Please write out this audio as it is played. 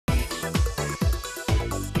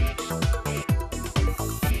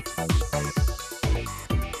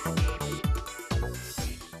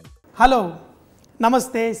Hello,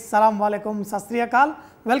 Namaste, Salam Walaikum, Sat Sri Akal.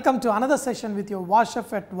 Welcome to another session with your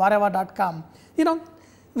Vahchef at VahRehVah.com. You know,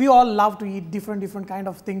 we all love to eat different kind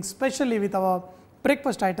of things, especially with our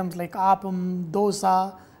breakfast items like appam,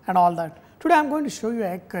 dosa and all that. Today I am going to show you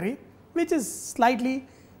egg curry, which is slightly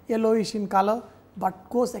yellowish in color but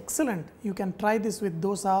goes excellent. You can try this with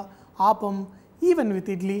dosa, appam, even with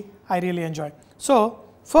idli. I really enjoy. So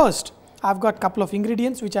first I have got couple of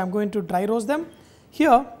ingredients which I am going to dry roast them.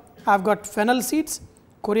 Here I have got fennel seeds,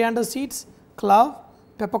 coriander seeds, clove,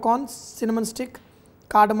 peppercorns, cinnamon stick,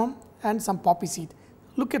 cardamom and some poppy seed.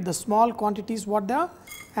 Look at the small quantities what they are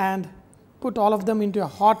and put all of them into a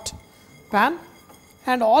hot pan.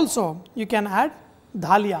 And also you can add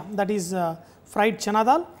dhalia, that is fried chana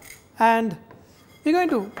dal, and we are going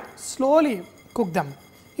to slowly cook them,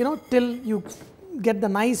 you know, till you get the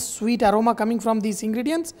nice sweet aroma coming from these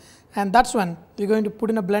ingredients, and that's when we are going to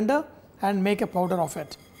put in a blender and make a powder of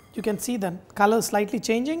it. You can see the color slightly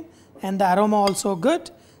changing and the aroma also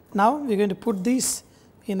good. Now we are going to put these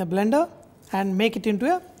in a blender and make it into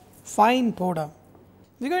a fine powder.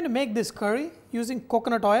 We are going to make this curry using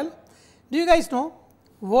coconut oil. Do you guys know,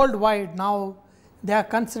 worldwide now they are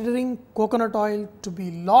considering coconut oil to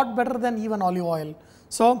be lot better than even olive oil.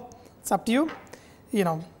 So it's up to you, you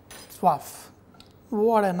know. Wow,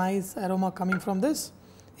 what a nice aroma coming from this.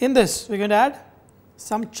 In this we are going to add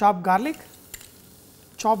some chopped garlic,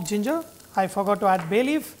 chopped ginger. I forgot to add bay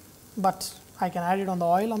leaf, but I can add it on the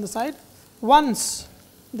oil on the side. Once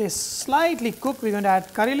they slightly cook, we are going to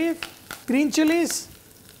add curry leaf, green chillies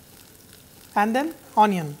and then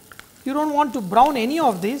onion. You don't want to brown any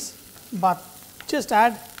of these, but just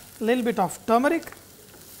add a little bit of turmeric,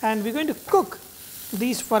 and we are going to cook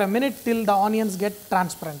these for a minute till the onions get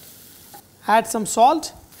transparent. Add some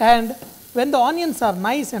salt, and when the onions are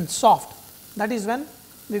nice and soft, that is when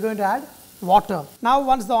we are going to add water. Now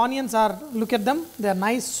once the onions are, look at them, they are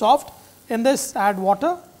nice soft. In this add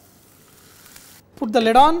water, put the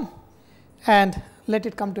lid on and let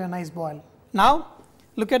it come to a nice boil. Now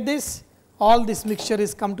look at this, all this mixture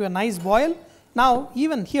is come to a nice boil. Now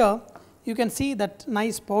even here you can see that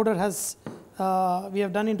nice powder has, we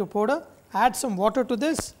have done into powder. Add some water to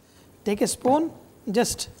this, take a spoon,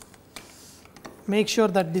 just make sure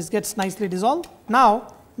that this gets nicely dissolved.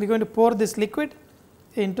 Now we are going to pour this liquid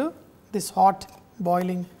into this hot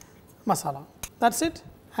boiling masala. That's it,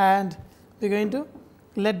 and we are going to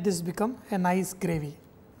let this become a nice gravy.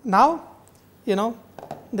 Now you know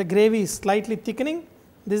the gravy is slightly thickening.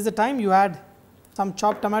 This is the time you add some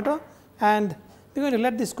chopped tomato, and we are going to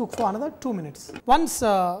let this cook for another 2 minutes. Once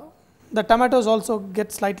the tomatoes also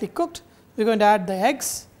get slightly cooked, we are going to add the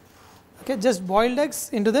eggs, okay, just boiled eggs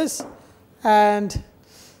into this, and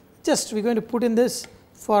just we are going to put in this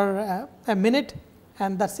for a minute,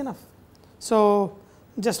 and that's enough. So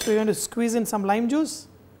just we are going to squeeze in some lime juice,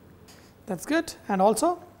 that's good, and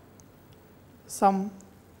also some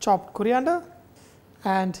chopped coriander,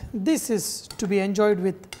 and this is to be enjoyed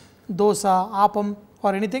with dosa, appam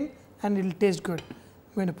or anything, and it will taste good.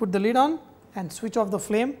 We are going to put the lid on and switch off the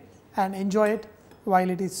flame and enjoy it while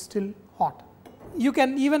it is still hot. You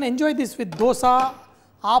can even enjoy this with dosa,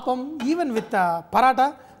 appam, even with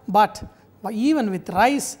paratha, but even with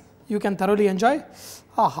rice you can thoroughly enjoy.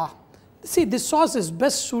 Aha! See, this sauce is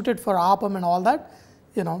best suited for appam and all that,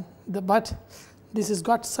 you know, but this has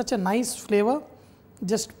got such a nice flavor.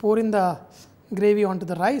 Just pour in the gravy onto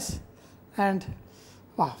the rice, and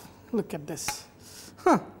wow, look at this.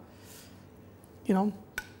 Huh. You know,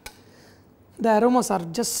 the aromas are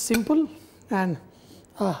just simple, and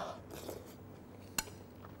wow.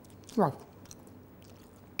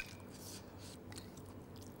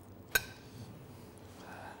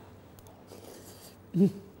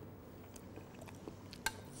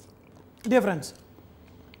 Dear friends,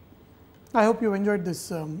 I hope you enjoyed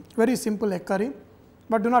this very simple egg curry,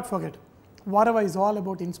 but do not forget, VahRehVah is all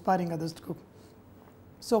about inspiring others to cook.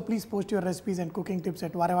 So please post your recipes and cooking tips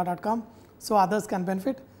at VahRehVah.com so others can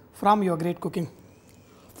benefit from your great cooking.